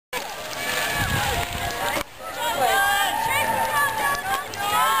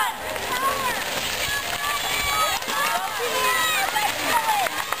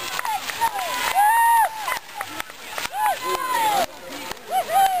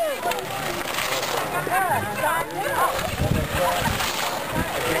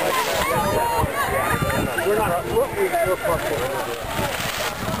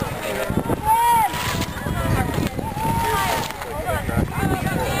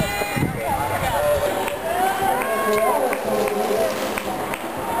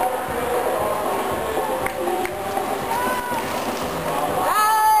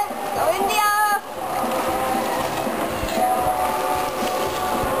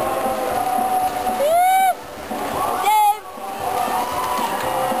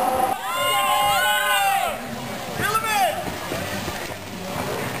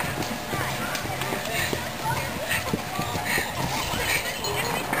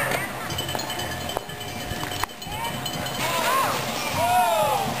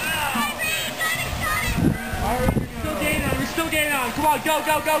Come on, go,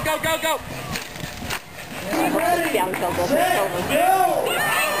 go, go, go, go, go. Down, go.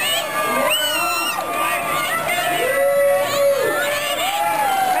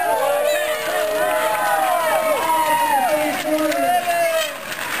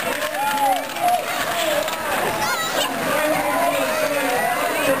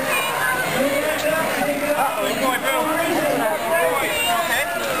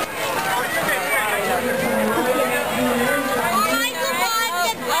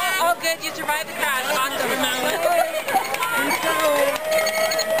 You survived the crash. Awesome.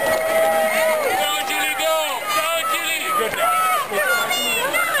 Go, Julie, go. Go, Julie. Good job.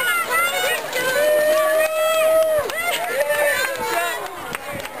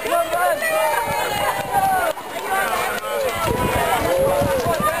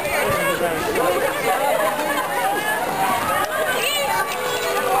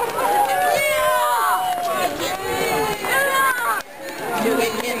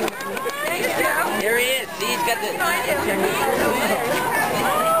 There he is. See, he's got the...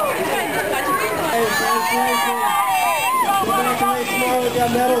 We got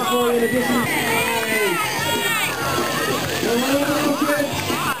medals for you in addition.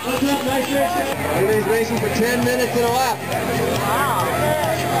 Everybody's racing for 10 minutes and a lap.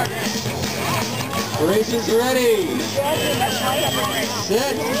 Race is ready.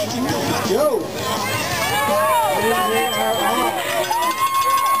 Set. Go.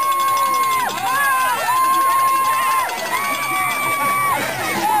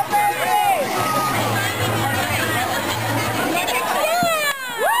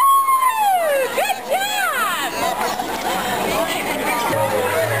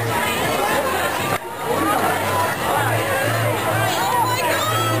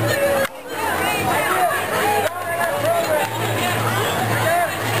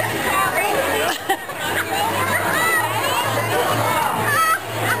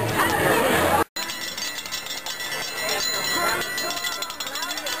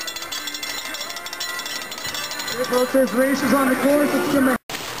 There's races on the course. It's gonna...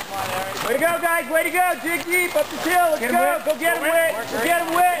 Way to go, guys. Way to go. Dig deep up the hill. Let's go. Go get him, Whit. Go get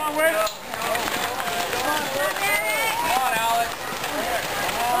him, Whit. Come on, Whit. Come on, Alex.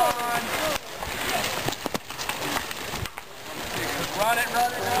 Come on. Run it,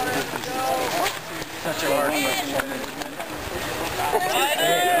 run it, run it. Let's go. Such a hard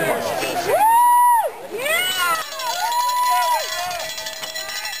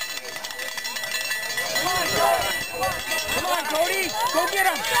Come on, Cody! Go get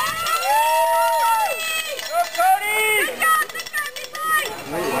him! Go, Cody!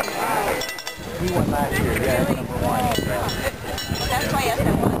 He won last year, yeah, number one. That's why I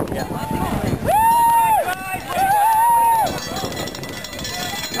said one. Yeah.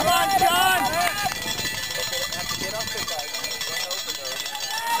 Come on, John!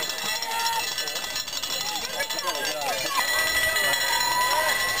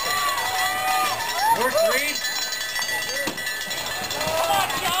 North Reed.